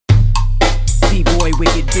B-boy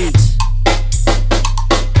wicked beats.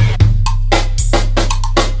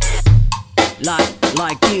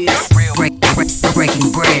 Like this.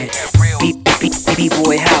 Breaking bread.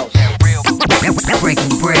 B-boy house.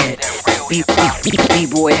 Breaking bread.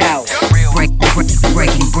 B-boy house.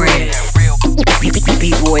 Breaking bread.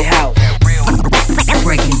 B-boy house.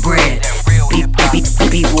 Breaking bread.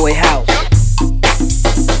 B-boy house.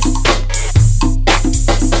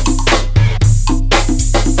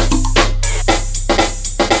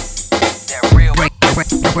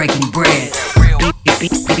 Breaking bread.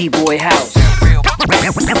 B-boy house.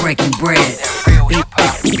 Breaking bread.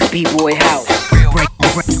 B-boy house.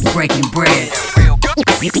 Breaking bread.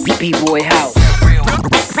 B-boy house.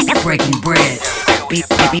 Breaking bread.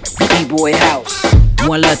 B-boy house.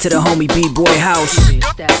 One love to the homie B-boy house.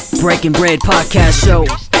 Breaking Bread podcast show.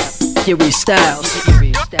 Furious Styles.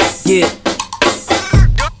 Yeah.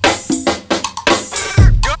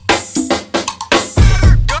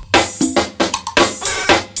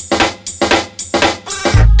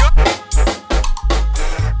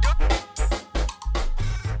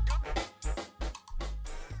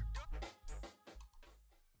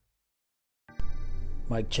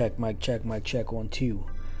 Mic check, 1, 2.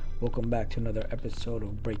 Welcome back to another episode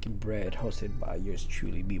of Breaking Bread, hosted by yours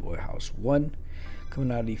truly, B-Boy House 1.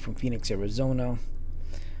 Coming out of you from Phoenix, Arizona.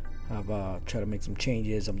 I've tried to make some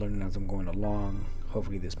changes. I'm learning as I'm going along.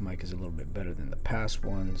 Hopefully this mic is a little bit better than the past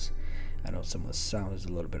ones. I know some of the sound is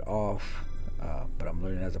a little bit off, but I'm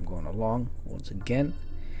learning as I'm going along, once again.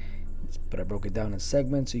 But I broke it down in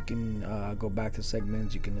segments, so you can go back to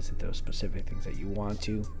segments. You can listen to specific things that you want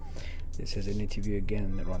to. This is an interview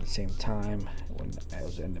again around the same time when I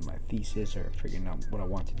was ending my thesis or figuring out what I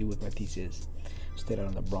want to do with my thesis. Stayed out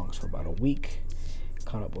in the Bronx for about a week.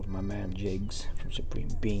 Caught up with my man Jigs from Supreme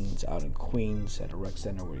Beans out in Queens at a rec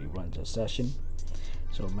center where he runs a session.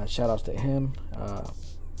 So my shout outs to him.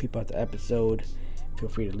 Peep out the episode. Feel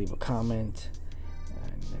free to leave a comment.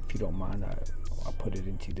 And if you don't mind, I'll put it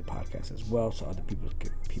into the podcast as well so other people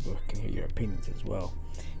can hear your opinions as well.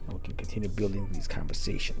 And we can continue building these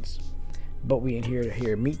conversations. But we in here to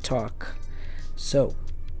hear meat talk. So,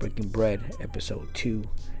 Breaking Bread, episode 2,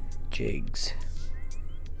 Jigs.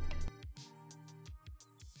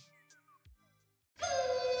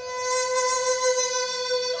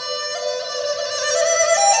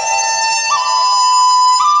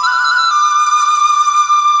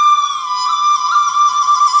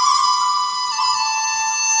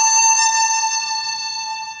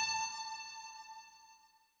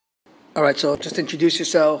 All right, so just introduce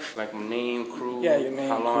yourself. Like my name, crew. Yeah, your name,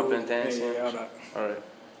 how long crew. I've been dancing. Yeah, all that. All right.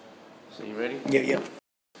 So you ready? Yeah.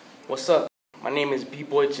 What's up? My name is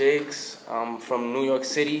B-Boy Jakes. I'm from New York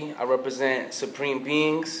City. I represent Supreme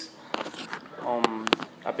Beings.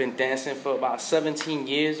 I've been dancing for about 17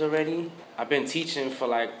 years already. I've been teaching for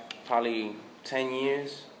like probably 10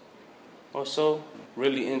 years or so.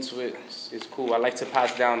 Really into it. It's cool. I like to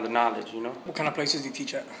pass down the knowledge, you know. What kind of places do you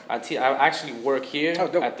teach at? I actually work here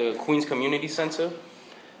dope. at the Queens Community Center.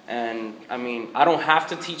 And I mean, I don't have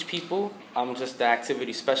to teach people. I'm just the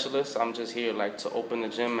activity specialist. I'm just here like to open the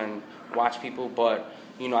gym and watch people. But,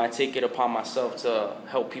 you know, I take it upon myself to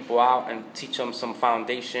help people out and teach them some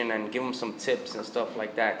foundation and give them some tips and stuff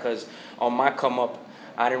like that. Because on my come up,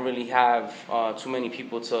 I didn't really have too many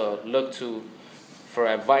people to look to for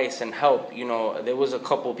advice and help. You know, there was a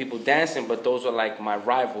couple of people dancing, but those were like my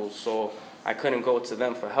rivals, so I couldn't go to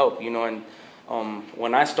them for help, you know. And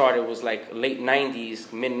when I started, it was like late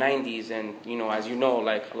 90s, mid 90s, and you know, as you know,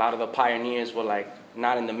 like a lot of the pioneers were like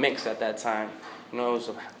not in the mix at that time. You know, it was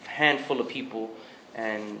a handful of people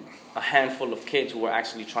and a handful of kids who were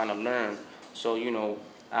actually trying to learn. So, you know,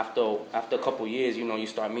 after a couple of years, you know, you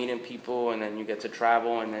start meeting people, and then you get to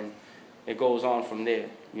travel, and then it goes on from there,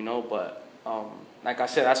 you know. But like I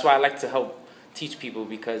said, that's why I like to help teach people,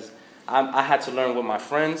 because I had to learn with my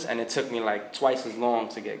friends, and it took me like twice as long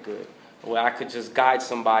to get good. Where I could just guide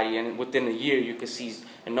somebody, and within a year you could see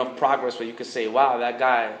enough progress where you could say, wow, that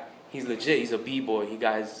guy, he's legit, he's a B-boy. He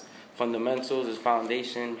got his fundamentals, his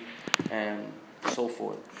foundation, and so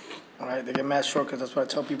forth. All right, they get mad shortcuts. That's what I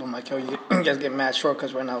tell people. I'm like, yo, you guys get mad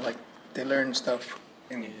shortcuts right now. Like, they learn stuff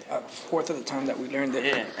in a fourth of the time that we learned it.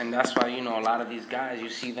 Yeah, and that's why, you know, a lot of these guys,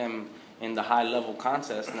 you see them in the high-level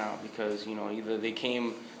contests now, because, you know, either they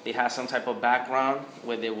had some type of background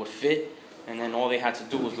where they were fit, and then all they had to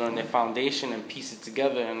do was learn their foundation and piece it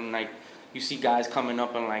together. And, like, you see guys coming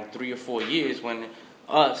up in, like, 3 or 4 years, when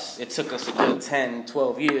it took us a good 10,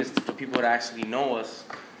 12 years for people to actually know us,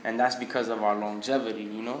 and that's because of our longevity,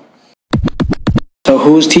 you know? So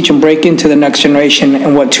who's teaching breaking to the next generation,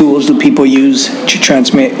 and what tools do people use to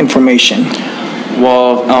transmit information?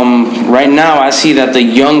 Well, right now I see that the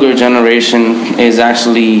younger generation is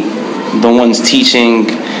actually the ones teaching.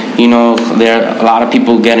 You know, there are a lot of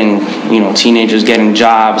people getting, teenagers getting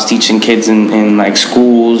jobs, teaching kids in like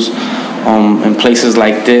schools, in places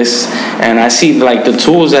like this. And I see like the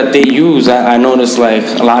tools that they use. I notice like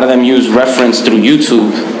a lot of them use reference through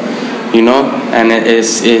YouTube. And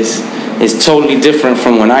it's totally different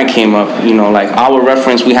from when I came up. Like our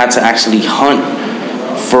reference, we had to actually hunt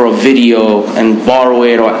for a video and borrow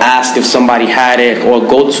it, or ask if somebody had it, or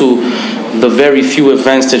go to the very few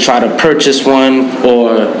events to try to purchase one,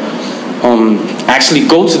 or actually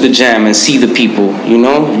go to the jam and see the people.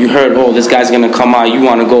 You heard, oh, this guy's gonna come out, you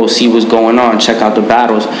want to go see what's going on, check out the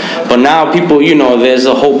battles. But now people, there's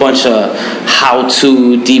a whole bunch of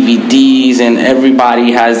how-to DVDs, and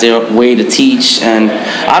everybody has their way to teach, and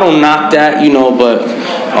I don't knock that, but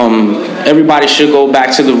everybody should go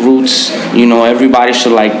back to the roots. Everybody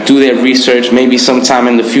should like do their research. Maybe sometime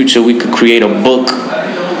in the future we could create a book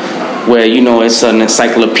where it's an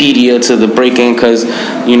encyclopedia to the breaking, because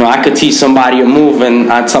I could teach somebody a move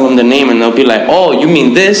and I tell them the name and they'll be like, oh, you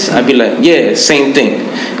mean this? I'd be like, yeah, same thing.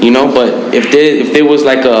 But if there was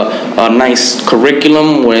like a nice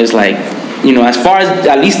curriculum where it's like, as far as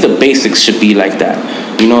at least the basics should be like that.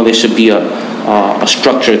 There should be a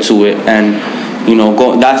structure to it, and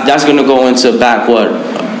that's going to go into back what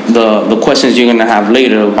the questions you're going to have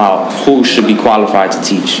later about who should be qualified to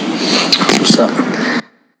teach. What's up?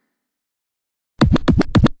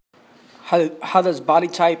 How does body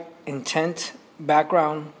type, intent,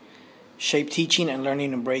 background shape teaching and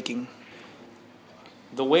learning and breaking?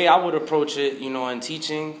 The way I would approach it, in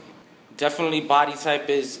teaching, definitely body type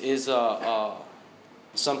is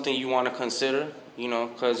something you want to consider,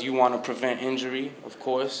 because you want to prevent injury, of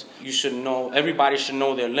course. Everybody should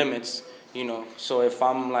know their limits, So if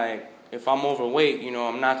I'm overweight,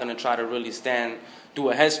 I'm not going to try to really do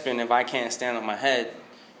a head spin if I can't stand on my head,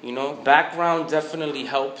 Background definitely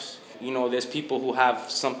helps. There's people who have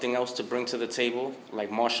something else to bring to the table, like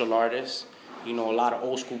martial artists. A lot of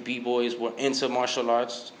old school b-boys were into martial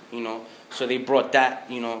arts, so they brought that,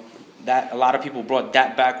 that a lot of people brought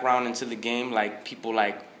that background into the game. Like people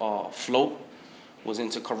like Float was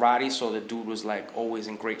into karate, so the dude was like always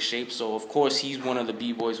in great shape. So of course he's one of the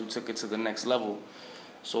b-boys who took it to the next level.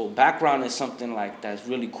 So background is something like that's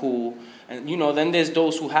really cool. And then there's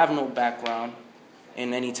those who have no background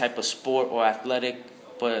in any type of sport or athletic,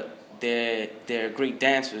 but they're great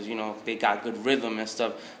dancers. They got good rhythm and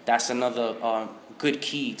stuff. That's another good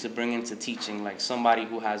key to bring into teaching, like somebody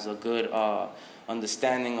who has a good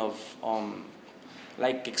understanding of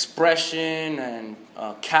like expression and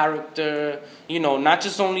character, not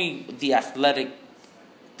just only the athletic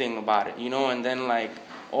thing about it, and then like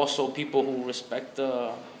also people who respect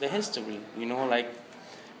the history, like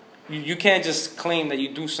you can't just claim that you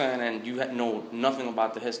do something and you know nothing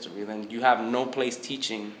about the history, then you have no place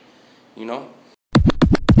teaching,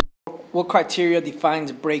 What criteria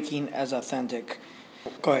defines breaking as authentic?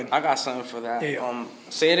 Go ahead. I got something for that. Yeah.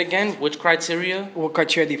 Say it again. Which criteria? What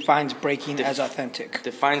criteria defines breaking as authentic?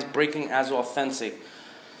 Defines breaking as authentic.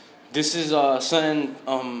 This is something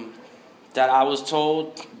that I was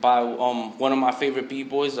told by one of my favorite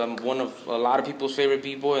b-boys. One of a lot of people's favorite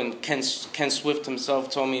b-boy, and Ken Swift himself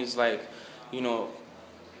told me, it's like,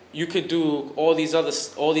 you could do all these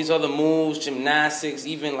other moves, gymnastics,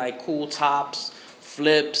 even like cool tops,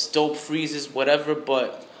 flips, dope freezes, whatever,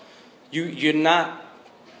 but you're not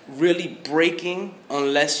really breaking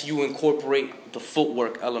unless you incorporate the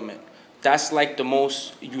footwork element. That's like the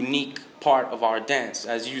most unique part of our dance.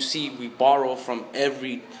 As you see, we borrow from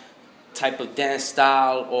every type of dance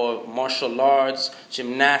style or martial arts,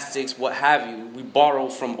 gymnastics, what have you. We borrow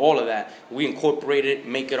from all of that. We incorporate it,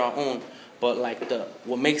 make it our own. But like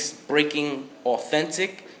what makes breaking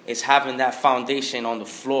authentic is having that foundation on the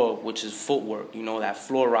floor, which is footwork, that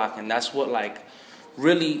floor rock, and that's what like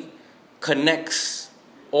really connects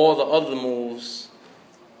all the other moves.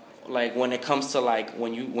 Like when it comes to like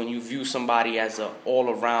when you view somebody as a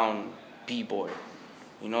all-around b-boy,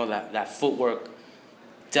 that footwork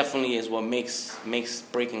definitely is what makes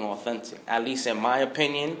breaking authentic, at least in my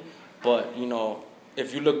opinion. But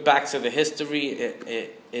if you look back to the history,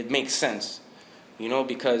 it makes sense,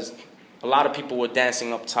 because a lot of people were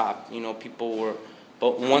dancing up top,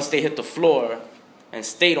 but once they hit the floor and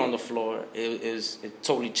stayed on the floor, it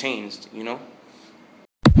totally changed,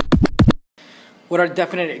 What are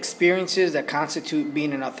definite experiences that constitute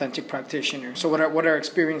being an authentic practitioner? So what are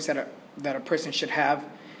experiences that a person should have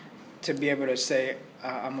to be able to say,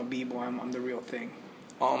 I'm a b-boy, I'm the real thing?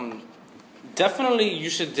 Definitely you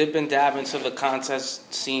should dip and dab into the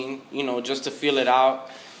contest scene, just to feel it out.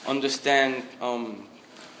 understand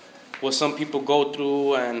what some people go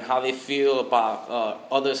through and how they feel about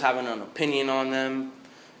others having an opinion on them,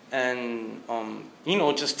 and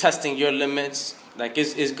just testing your limits. Like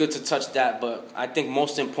it's good to touch that, but I think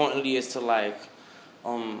most importantly is to like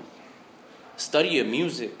study your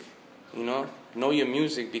music. Know your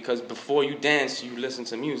music, because before you dance, you listen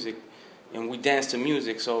to music, and we dance to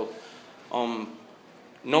music. So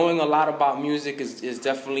knowing a lot about music is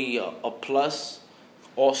definitely a plus.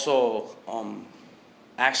 Also,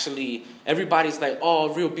 actually, everybody's like,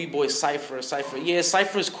 "Oh, real b-boy Cypher." Yeah,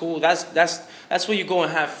 Cypher is cool. That's where you go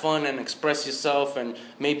and have fun and express yourself, and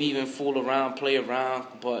maybe even fool around, play around.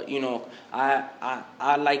 But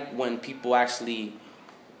I like when people actually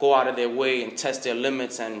go out of their way and test their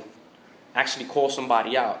limits and actually call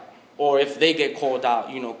somebody out, or if they get called out,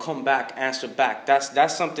 come back, answer back.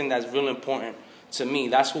 That's something that's real important to me.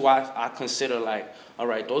 That's who I consider like, all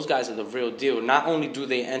right, those guys are the real deal. Not only do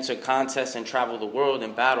they enter contests and travel the world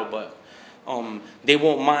and battle, but they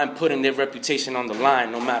won't mind putting their reputation on the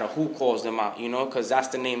line no matter who calls them out, because that's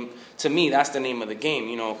the name, to me, that's the name of the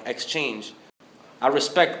game, exchange. I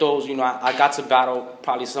respect those, I got to battle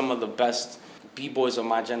probably some of the best b-boys of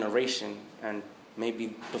my generation, and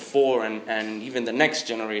maybe before and even the next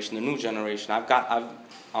generation, the new generation.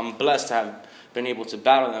 I'm blessed to have been able to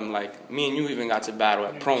battle them. Like me and you even got to battle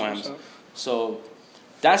at Pro-Ams. So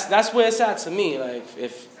that's where it's at to me. Like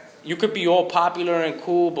if you could be all popular and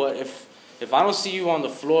cool, but if I don't see you on the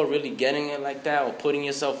floor really getting it like that, or putting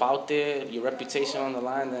yourself out there, your reputation on the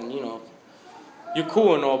line, then you're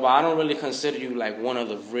cool and all, but I don't really consider you like one of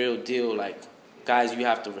the real deal like guys you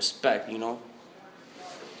have to respect.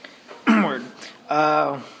 Word.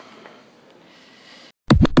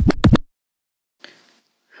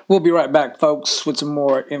 We'll be right back, folks, with some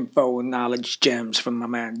more info and knowledge gems from my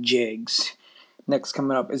man Jigs. Next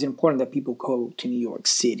coming up, is it important that people go to New York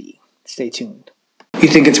City? Stay tuned. You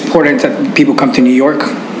think it's important that people come to New York?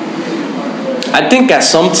 I think at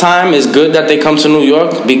some time it's good that they come to New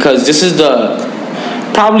York, because this is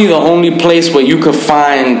probably the only place where you could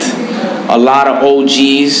find a lot of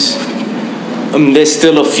OGs. There's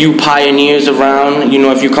still a few pioneers around.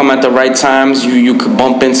 If you come at the right times, you could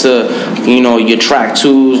bump into, your track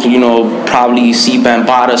twos. Probably see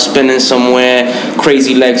Bambaataa spinning somewhere.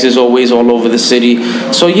 Crazy Legs is always all over the city.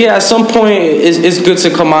 So yeah, at some point it's good to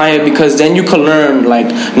come out here, because then you can learn like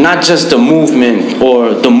not just the movement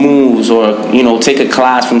or the moves, or take a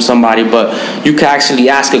class from somebody, but you can actually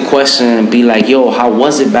ask a question and be like, yo, how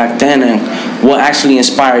was it back then, and what actually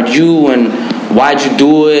inspired you, and why'd you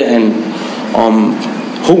do it, and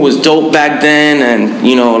who was dope back then, and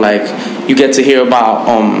you get to hear about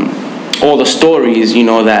all the stories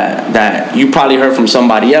that you probably heard from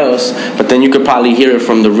somebody else, but then you could probably hear it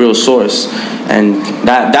from the real source, and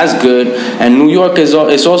that's good. And New York is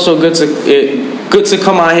also good to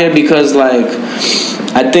come out here, because like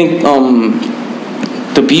I think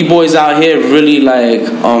the b-boys out here really like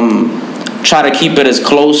try to keep it as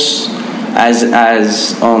close as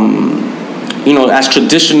as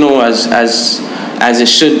traditional as it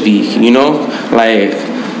should be,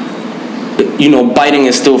 biting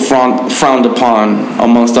is still frowned upon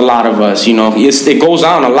amongst a lot of us, it goes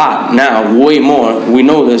on a lot now, way more, we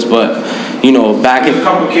know this, but, back in... There's a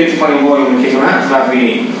couple kids playing ball in the kicking ass, not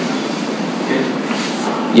me.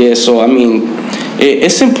 Yeah, so,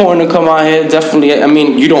 it's important to come out here, definitely.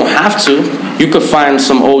 You don't have to. You could find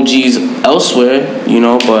some OGs elsewhere,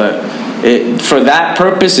 but... for that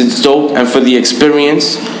purpose, it's dope, and for the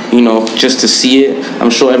experience, just to see it.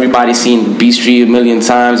 I'm sure everybody's seen B Street a million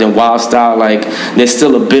times and Wild Style. Like, there's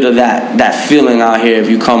still a bit of that feeling out here. If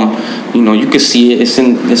you come, you can see it. It's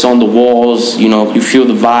on the walls. You feel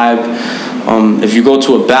the vibe. If you go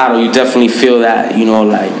to a battle, you definitely feel that.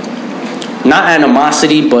 Like, not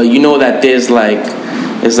animosity, but that there's like.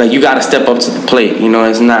 It's like you got to step up to the plate,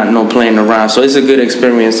 it's not no playing around. So it's a good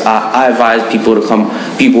experience. I advise people to come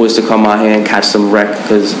out here and catch some wreck,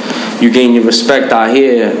 because you gain your respect out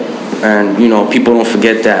here, and, people don't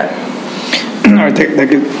forget that. All right,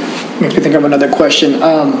 that makes me think of another question.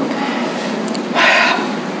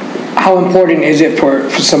 How important is it for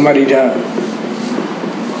somebody to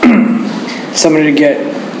get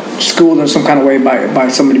schooled in some kind of way by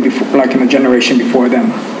somebody before, like in a generation before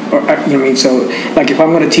them? Or, you know what I mean? So, like, if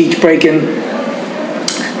I'm going to teach breaking,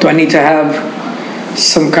 do I need to have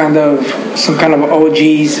some kind of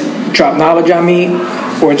OGs drop knowledge on me,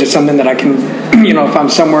 or is it something that I can, if I'm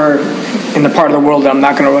somewhere in the part of the world that I'm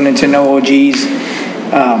not going to run into no OGs,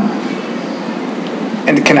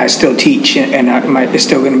 and can I still teach, and it's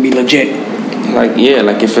still going to be legit? Like, yeah,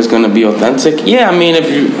 like if it's going to be authentic, yeah.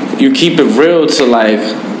 If you keep it real to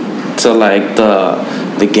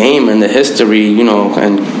the the game and the history, you know,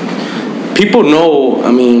 and people know,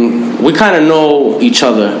 I mean, we kind of know each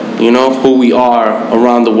other, you know, who we are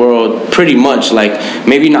around the world pretty much. Like,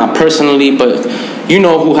 maybe not personally, but you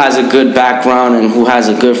know who has a good background and who has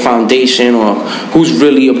a good foundation, or who's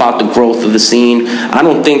really about the growth of the scene. I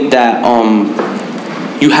don't think that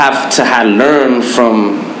you have to learn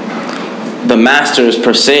from the masters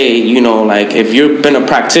per se, you know, like if you've been a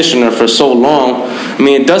practitioner for so long, I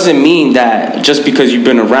mean, it doesn't mean that just because you've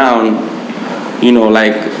been around, you know,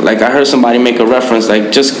 like I heard somebody make a reference,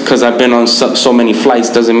 like just because I've been on so many flights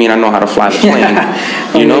doesn't mean I know how to fly the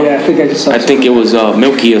plane. You know, yeah, I think it was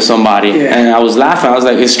Milky or somebody, and I was laughing. I was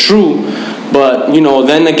like, it's true, but you know,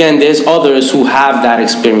 then again, there's others who have that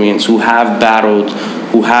experience, who have battled,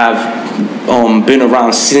 who have been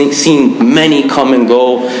around, seen many come and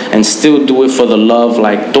go, and still do it for the love.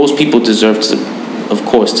 Like, those people deserve to, of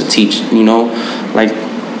course, to teach. You know, like,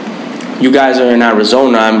 you guys are in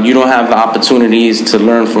Arizona. You don't have the opportunities to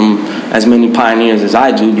learn from as many pioneers as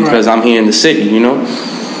I do because I'm here in the city, you know.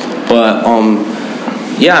 But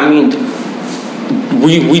yeah, I mean,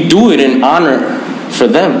 we do it in honor for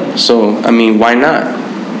them. So I mean, why not?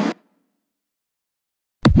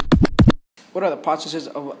 What are the processes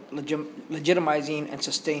of legitimizing and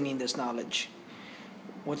sustaining this knowledge?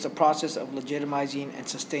 What's the process of legitimizing and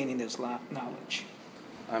sustaining this knowledge?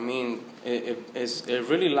 I mean, it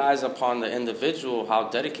really lies upon the individual how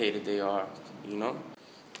dedicated they are, you know?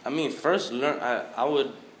 I mean, first, I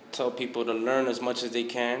would tell people to learn as much as they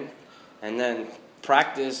can, and then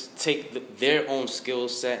practice, take their own skill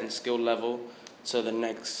set and skill level to the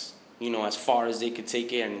next, you know, as far as they could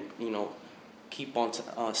take it, and, you know, keep on,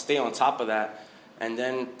 stay on top of that. And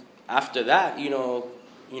then after that, you know,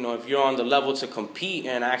 if you're on the level to compete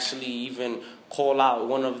and actually even call out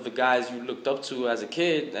one of the guys you looked up to as a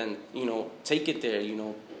kid, and, you know, take it there, you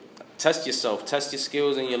know, test yourself, test your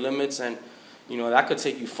skills and your limits, and, you know, that could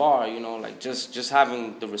take you far, you know, like just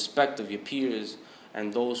having the respect of your peers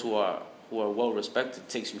and those who are well respected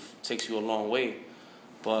takes you a long way.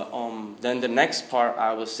 But then the next part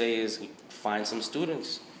I would say is find some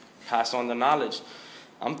students, pass on the knowledge.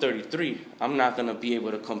 I'm 33. I'm not going to be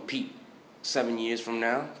able to compete 7 years from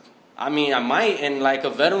now. I mean, I might in like a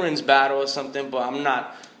veterans battle or something, but I'm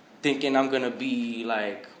not thinking I'm going to be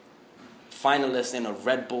like finalist in a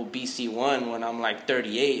Red Bull BC1 when I'm like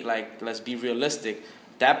 38. Like, let's be realistic.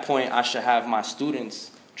 At that point, I should have my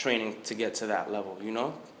students training to get to that level, you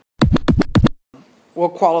know?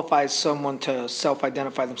 What qualifies someone to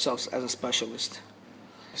self-identify themselves as a specialist?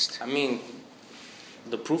 I mean,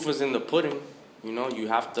 the proof is in the pudding. You know, you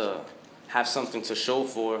have to have something to show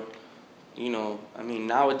for. You know, I mean,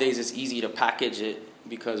 nowadays it's easy to package it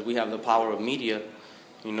because we have the power of media.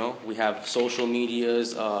 You know, we have social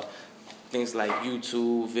medias, things like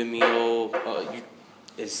YouTube, Vimeo.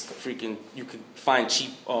 You can find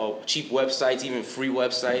cheap websites, even free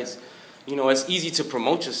websites. You know, it's easy to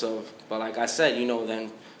promote yourself, but like I said, you know,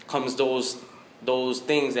 then comes those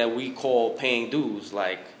things that we call paying dues,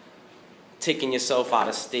 like taking yourself out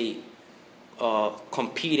of state,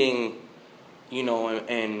 competing, you know,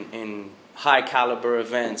 in high caliber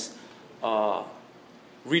events,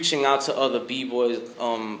 reaching out to other b-boys,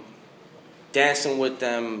 dancing with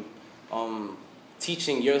them,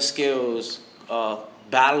 teaching your skills,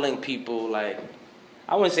 battling people, like,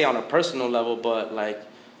 I wouldn't say on a personal level, but like,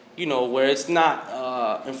 you know, where it's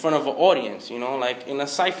not in front of an audience, you know, like in a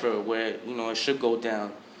cipher where, you know, it should go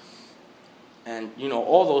down. And, you know,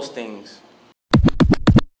 all those things.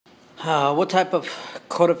 What type of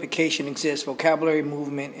codification exists, vocabulary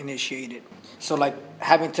movement initiated? So like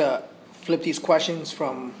having to flip these questions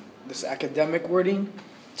from this academic wording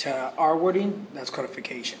to our wording, that's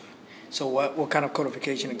codification. So what kind of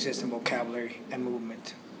codification exists in vocabulary and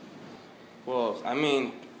movement? Well, I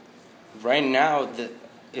mean, right now,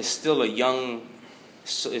 it's still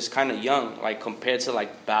it's kind of young, like compared to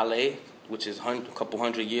like ballet, which is a couple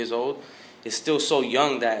hundred years old. It's still so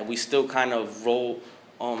young that we still kind of go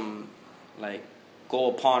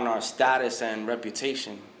upon our status and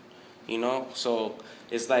reputation, you know? So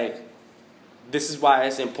it's like, this is why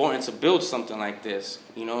it's important to build something like this,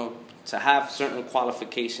 you know, to have certain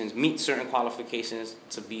qualifications, meet certain qualifications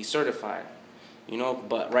to be certified, you know?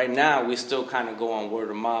 But right now, we still kind of go on word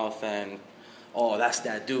of mouth and, oh, that's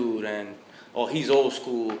that dude, and, oh, he's old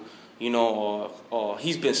school, you know, or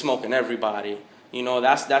he's been smoking everybody. You know,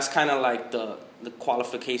 that's kind of like the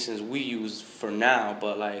qualifications we use for now,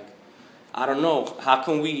 but like, I don't know, how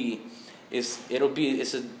can we, it's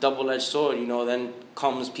a double-edged sword, you know. Then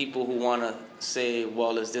comes people who want to say,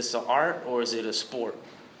 well, is this an art or is it a sport?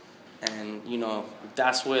 And,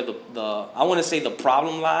 that's where the I want to say the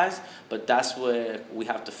problem lies, but that's where we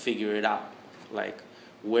have to figure it out, like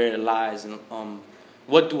where it lies, and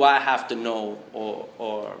what do I have to know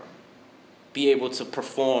or be able to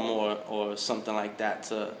perform or something like that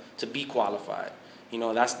to be qualified.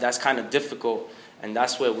 That's kind of difficult, and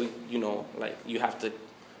that's where we, like you have to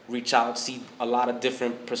reach out, see a lot of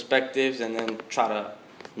different perspectives, and then try to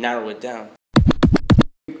narrow it down.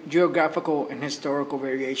 Geographical and historical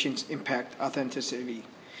variations impact authenticity.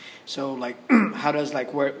 So, like, how does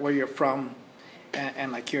like where you're from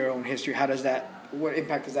and like your own history, what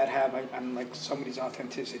impact does that have on like somebody's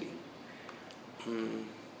authenticity? You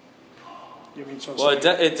mean so? Well,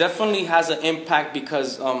 it definitely has an impact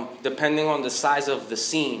because depending on the size of the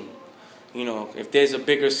scene, if there's a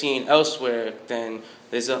bigger scene elsewhere, then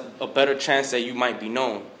there's a better chance that you might be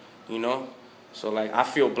known. So like I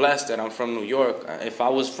feel blessed that I'm from New York. If I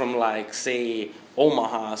was from like say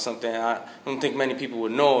Omaha or something, I don't think many people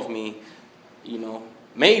would know of me.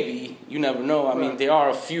 Maybe, you never know. I mean, there are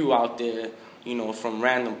a few out there, from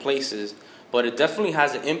random places, but it definitely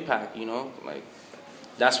has an impact. Like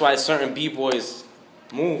that's why certain b-boys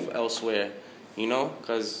move elsewhere,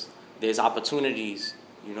 because there's opportunities.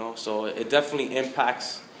 So it definitely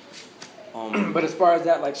impacts. But as far as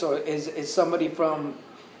that, like, so is somebody from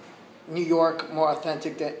New York more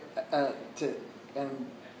authentic and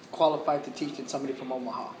qualified to teach than somebody from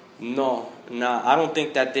Omaha? No, I don't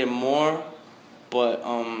think that they're more, but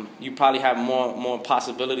you probably have more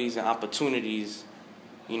possibilities and opportunities,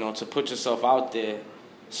 to put yourself out there.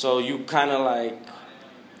 So you kind of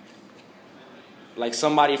like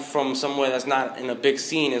somebody from somewhere that's not in a big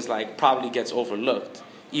scene is like probably gets overlooked,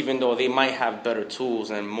 even though they might have better tools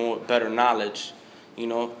and better knowledge,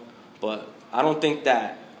 But I don't think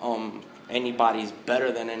that anybody's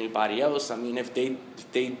better than anybody else. I mean, if they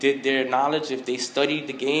did their knowledge, if they studied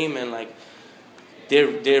the game and like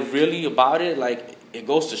they're really about it, like it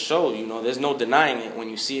goes to show, there's no denying it when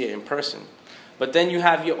you see it in person. But then you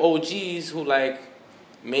have your OGs who like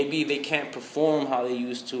maybe they can't perform how they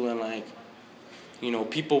used to, and like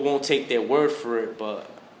people won't take their word for it, but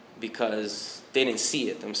because they didn't see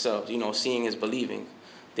it themselves. Seeing is believing.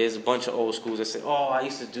 There's a bunch of old schools that say, oh, I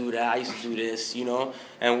used to do that, I used to do this,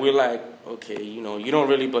 And we're like, okay, you don't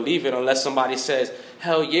really believe it unless somebody says,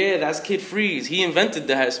 hell yeah, that's Kid Freeze. He invented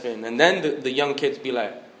the head spin. And then the young kids be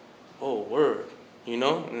like, oh, word,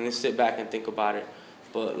 And they sit back and think about it.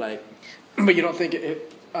 But like... But you don't think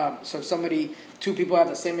so two people have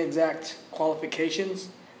the same exact qualifications,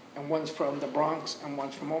 and one's from the Bronx and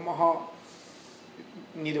one's from Omaha,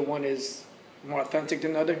 neither one is more authentic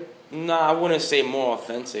than the other? No, I wouldn't say more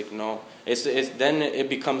authentic. No, it's then it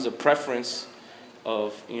becomes a preference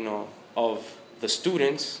of of the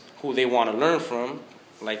students who they want to learn from.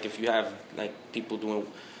 Like if you have like people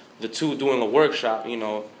doing a workshop,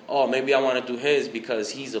 oh maybe I want to do his because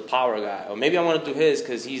he's a power guy, or maybe I want to do his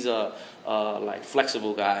because he's a like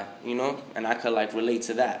flexible guy, and I could like relate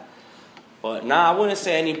to that. But I wouldn't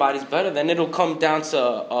say anybody's better. Then it'll come down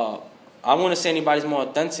to I wouldn't say anybody's more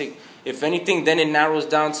authentic. If anything, then it narrows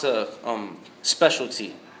down to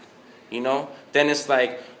specialty, Then it's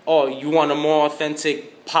like, oh, you want a more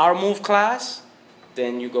authentic power move class?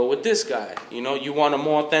 Then you go with this guy, You want a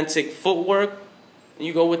more authentic footwork?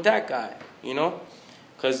 You go with that guy,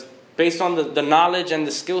 Because based on the knowledge and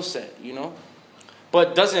the skill set,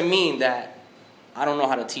 But doesn't mean that I don't know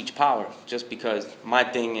how to teach power just because my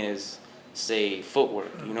thing is, say, footwork,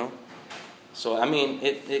 So, I mean,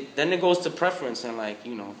 then it goes to preference and, like,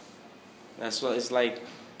 that's what it's like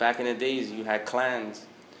back in the days. You had clans,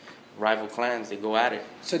 rival clans, they go at it.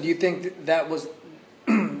 So do you think that was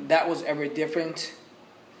that was ever different?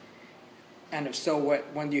 And if so,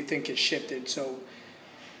 when do you think it shifted? So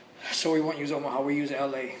we won't use Omaha, we use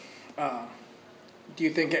LA. Do you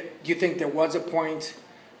think there was a point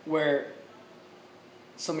where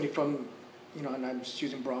somebody from, and I'm just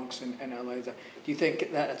using Bronx and LA, do you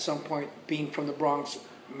think that at some point being from the Bronx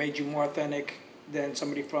made you more authentic than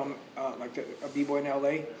somebody from like a b-boy in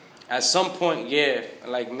LA? At some point, yeah.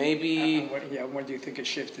 Like maybe... when do you think it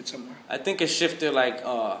shifted somewhere? I think it shifted like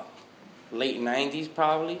late 90s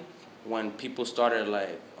probably, when people started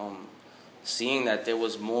like seeing that there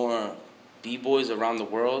was more b-boys around the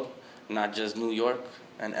world, not just New York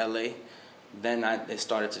and LA. Then it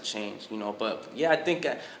started to change, But yeah, I think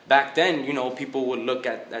back then, people would look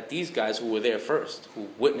at these guys who were there first, who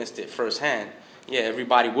witnessed it firsthand. Yeah,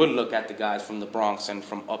 everybody would look at the guys from the Bronx and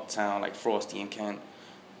from Uptown, like Frosty and Ken.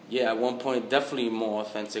 Yeah, at one point, definitely more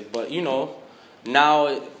authentic. But,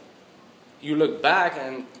 now you look back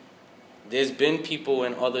and there's been people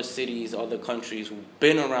in other cities, other countries who've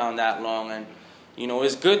been around that long and, You know,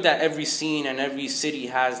 it's good that every scene and every city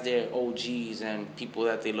has their OGs and people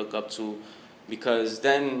that they look up to, because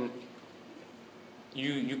then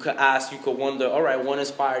you could ask, you could wonder, all right, what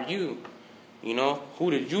inspired you? You know,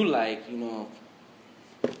 who did you like? You know,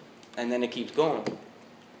 and then it keeps going.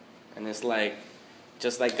 And it's like,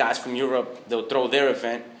 just like guys from Europe, they'll throw their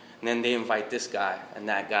event, and then they invite this guy and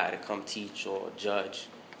that guy to come teach or judge,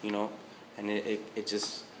 you know? And it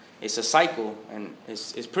just, it's a cycle, and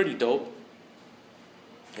it's pretty dope.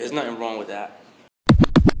 There's nothing wrong with that.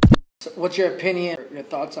 So what's your opinion, or your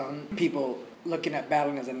thoughts on people looking at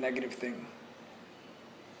battling as a negative thing?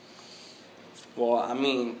 Well, I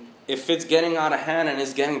mean, if it's getting out of hand and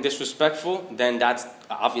it's getting disrespectful, then that's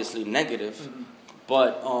obviously negative. Mm-hmm.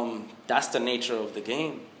 But that's the nature of the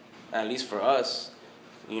game, at least for us,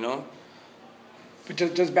 you know? But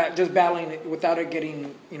just battling it without it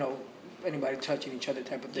getting, you know, anybody touching each other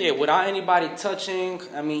type of thing. Yeah, without anybody touching.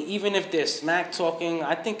 I mean, even if they're smack talking,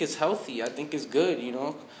 I think it's healthy. I think it's good, you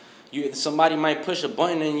know? Somebody might push a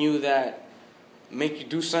button in you that make you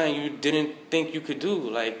do something you didn't think you could do.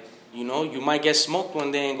 Like, you know, you might get smoked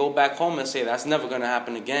one day and go back home and say, that's never going to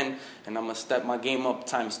happen again, and I'm going to step my game up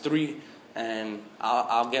 ×3, and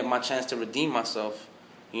I'll get my chance to redeem myself,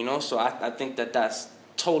 you know? So I think that's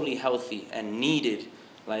totally healthy and needed.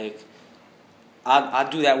 Like, I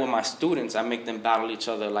do that with my students. I make them battle each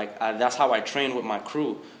other. Like, that's how I train with my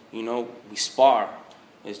crew. You know, we spar.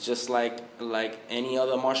 It's just like any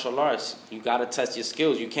other martial arts. You got to test your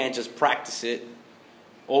skills. You can't just practice it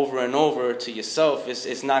over and over to yourself.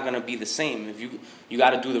 It's not going to be the same. If you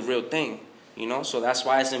got to do the real thing, you know? So that's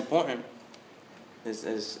why it's important.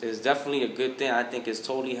 It's definitely a good thing. I think it's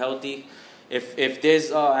totally healthy. If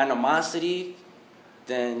there's animosity,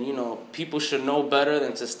 then, you know, people should know better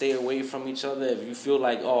than to stay away from each other. If you feel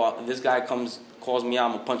like, oh, this guy calls me out,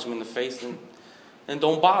 I'm going to punch him in the face, then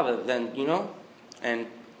don't bother, then, you know? And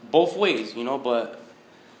both ways, you know, but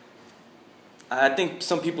I think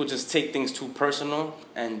some people just take things too personal,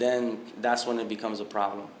 and then that's when it becomes a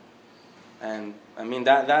problem. And, I mean,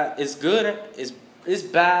 that is good. It's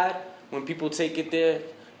bad when people take it there,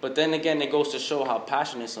 but then again, it goes to show how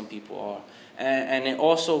passionate some people are. And it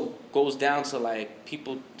also goes down to, like,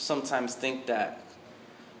 people sometimes think that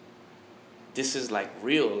this is, like,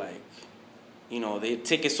 real. Like, you know, they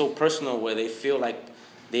take it so personal where they feel like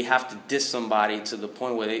they have to diss somebody to the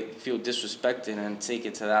point where they feel disrespected and take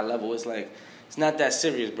it to that level. It's like, it's not that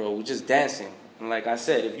serious, bro. We're just dancing. And like I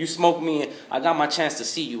said, if you smoke me, I got my chance to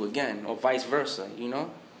see you again, or vice versa, you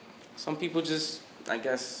know? Some people just, I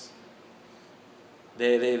guess,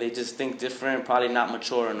 They just think different, probably not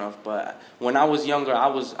mature enough. But when I was younger, I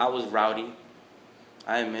was rowdy.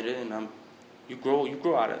 I admit it, and you grow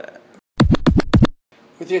out of that.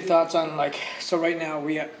 With your thoughts on, like, so right now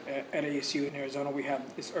we at ASU in Arizona, we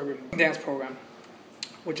have this urban dance program,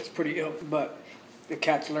 which is pretty ill. But the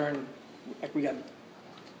cats learn, like, we got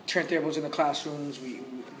turntables in the classrooms. We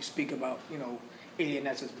speak about, you know, Alien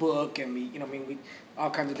Ness's book, and we all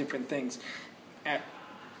kinds of different things.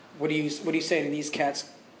 What do you say to these cats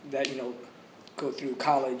that, you know, go through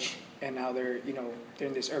college and now they're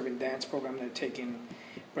in this urban dance program, they're taking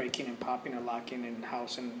breaking and popping and locking and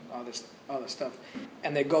house and all this stuff,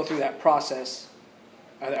 and they go through that process?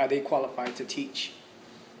 Are they qualified to teach?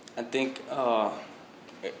 I think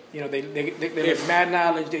you know, they have mad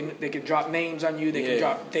knowledge. They can drop names on you. They can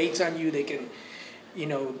drop dates on you. They can, you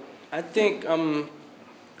know. I think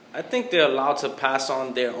they're allowed to pass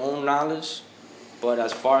on their own knowledge. But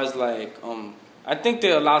as far as, like, I think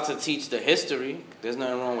they're allowed to teach the history. There's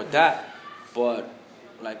nothing wrong with that. But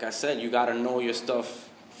like I said, you got to know your stuff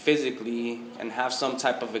physically and have some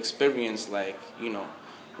type of experience, like, you know,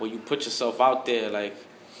 where you put yourself out there. Like,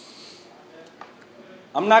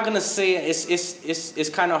 I'm not going to say, it's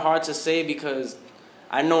kind of hard to say because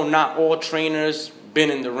I know not all trainers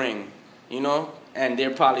been in the ring, you know, and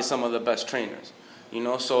they're probably some of the best trainers, you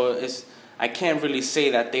know, so I can't really say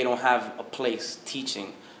that they don't have a place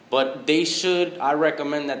teaching, but I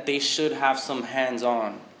recommend that they should have some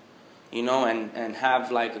hands-on, you know, and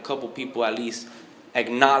have, like, a couple people at least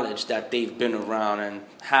acknowledge that they've been around and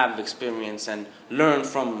have experience and learn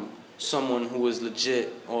from someone who is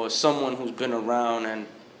legit or someone who's been around and,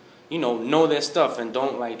 you know their stuff, and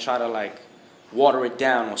don't, like, try to, like, water it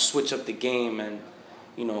down or switch up the game. And,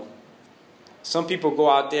 you know, some people go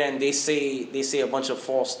out there and they say a bunch of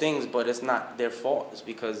false things, but it's not their fault. It's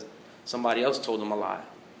because somebody else told them a lie.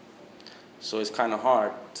 So it's kind of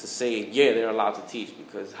hard to say, yeah, they're allowed to teach,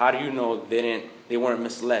 because how do you know they weren't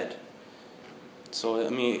misled? So, I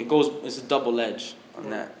mean, it's a double edge on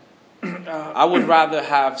that. I would rather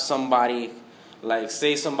have somebody, like,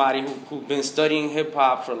 say somebody who's been studying hip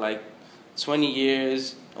hop for, like, 20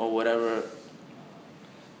 years or whatever,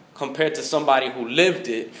 compared to somebody who lived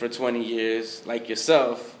it for 20 years, like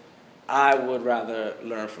yourself, I would rather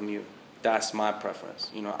learn from you. That's my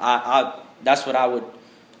preference. You know, that's what I would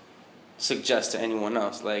suggest to anyone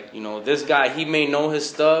else. Like, you know, this guy, he may know his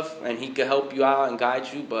stuff and he could help you out and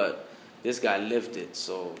guide you, but this guy lived it.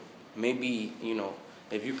 So maybe, you know,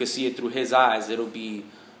 if you could see it through his eyes, it'll be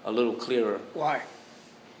a little clearer. Why?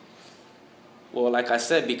 Well, like I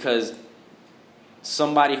said, because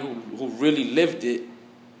somebody who really lived it,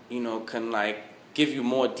 you know, can like give you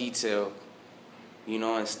more detail, you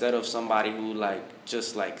know, instead of somebody who like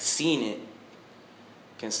just like seen it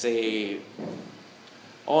can say,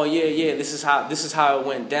 oh yeah, this is how it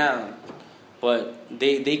went down, but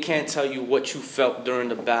they can't tell you what you felt during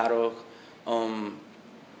the battle,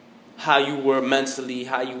 how you were mentally,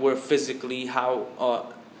 how you were physically,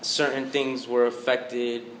 how certain things were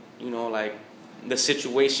affected, you know, like the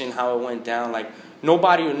situation, how it went down. Like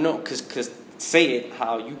nobody would know, cause say it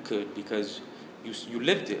how you could, because you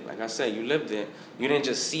lived it. Like I said, you lived it. You didn't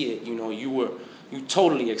just see it. You know, you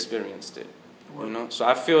totally experienced it. You know, so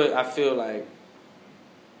I feel like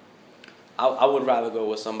I would rather go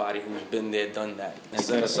with somebody who's been there, done that,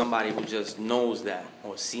 instead of somebody who just knows that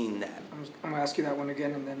or seen that. I'm gonna ask you that one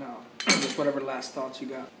again, and then just whatever last thoughts you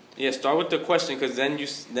got. Yeah, start with the question, because then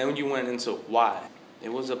you went into why.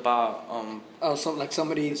 It was about so like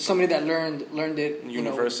somebody that learned it,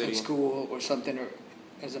 university, in school or something, or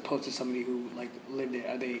as opposed to somebody who like lived it.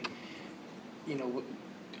 Are they,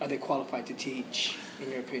 are they qualified to teach, in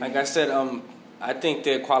your opinion? Like I said, I think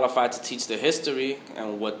they're qualified to teach the history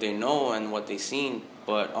and what they know and what they've seen,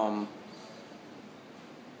 but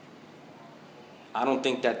I don't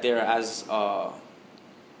think that they're as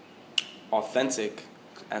authentic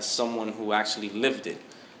as someone who actually lived it.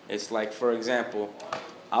 It's like, for example,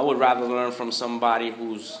 I would rather learn from somebody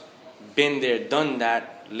who's been there, done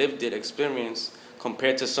that, lived it, experienced,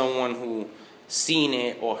 compared to someone who seen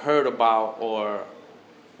it or heard about or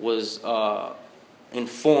was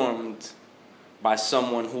informed by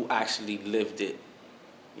someone who actually lived it.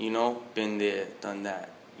 You know, been there, done that.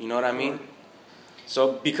 You know what I mean?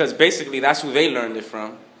 So, because basically that's who they learned it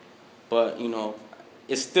from. But, you know,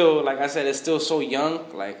 it's still, like I said, it's still so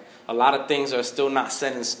young. Like, a lot of things are still not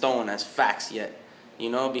set in stone as facts yet, you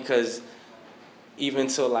know, because even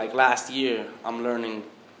till like last year, I'm learning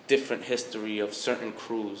different history of certain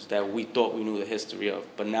crews that we thought we knew the history of,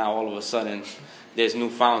 but now all of a sudden there's new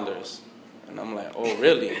founders, and I'm like, oh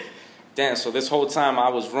really? Damn, so this whole time I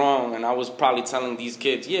was wrong, and I was probably telling these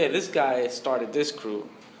kids, yeah, this guy started this crew,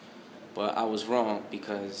 but I was wrong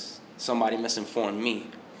because somebody misinformed me.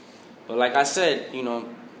 But like I said, you know,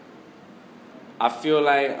 I feel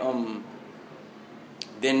like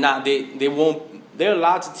they're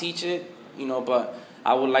allowed to teach it, you know, but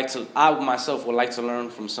I myself would like to learn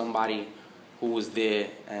from somebody who was there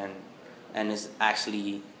and is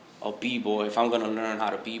actually a b-boy. If I'm gonna learn how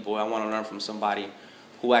to b-boy, I want to learn from somebody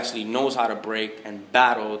who actually knows how to break and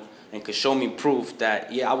battled and could show me proof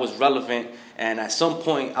that, yeah, I was relevant and at some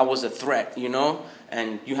point I was a threat, you know,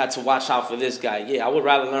 and you had to watch out for this guy. Yeah, I would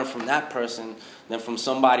rather learn from that person than from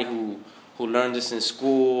somebody who learned this in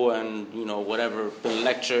school and, you know, whatever, been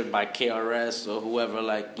lectured by KRS or whoever.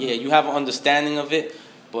 Like, yeah, you have an understanding of it,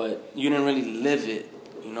 but you didn't really live it.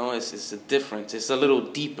 You know, it's a difference. It's a little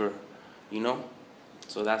deeper, you know?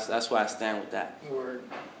 So that's why I stand with that. Word.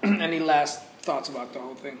 Any last thoughts about the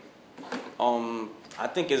whole thing? I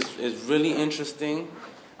think it's really interesting.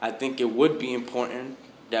 I think it would be important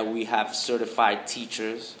that we have certified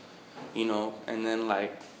teachers, you know, and then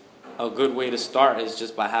like, a good way to start is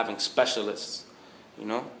just by having specialists, you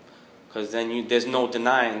know, because then there's no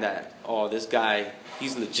denying that, oh, this guy,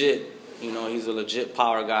 he's legit, you know, he's a legit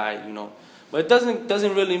power guy, you know, but it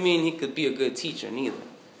doesn't really mean he could be a good teacher neither,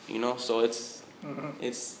 you know. So it's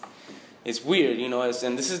weird, you know,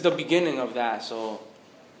 and this is the beginning of that. So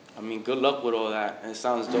I mean, good luck with all that. It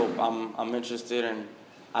sounds dope. I'm interested, and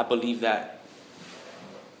I believe that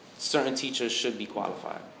certain teachers should be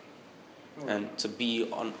qualified and to be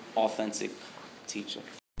an authentic teacher.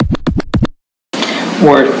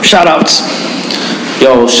 Word. Shout outs.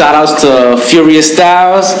 Yo, shout outs to Furious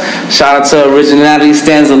Styles. Shout out to Originality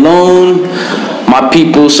Stands Alone. My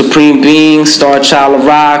people, Supreme Being, Star Child of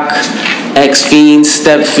Rock, X Fiends,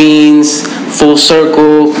 Step Fiends, Full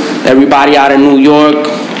Circle, everybody out in New York.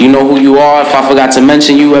 You know who you are. If I forgot to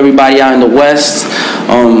mention you, everybody out in the West.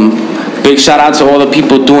 Big shout out to all the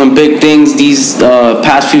people doing big things these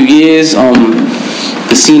past few years.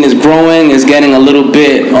 The scene is growing, it's getting a little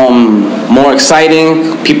bit more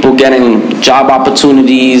exciting. People getting job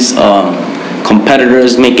opportunities,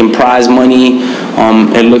 competitors making prize money,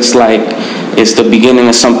 It looks like it's the beginning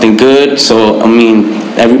of something good. So, I mean,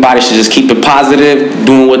 everybody should just keep it positive,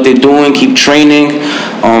 doing what they're doing, keep training,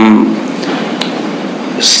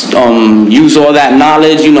 use all that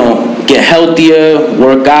knowledge, you know, get healthier,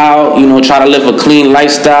 work out, you know, try to live a clean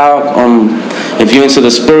lifestyle. If you're into the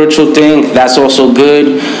spiritual thing, that's also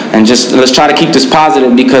good. And just let's try to keep this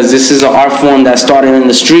positive, because this is an art form that started in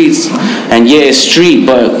the streets. And yeah, it's street,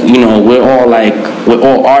 but you know, we're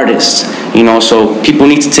all artists, you know, so people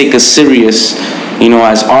need to take us serious, you know,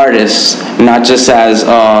 as artists, not just as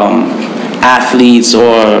athletes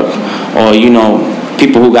or you know,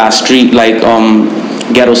 people who got street, like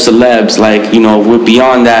ghetto celebs. Like, you know, we're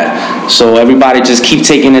beyond that. So everybody just keep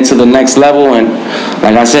taking it to the next level. And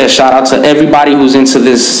like I said, shout out to everybody who's into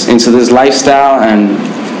this lifestyle, and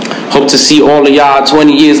hope to see all of y'all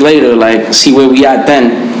 20 years later, like see where we at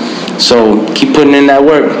then. So keep putting in that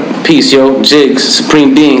work. Peace, yo. Jigs,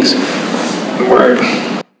 Supreme Beings. Word.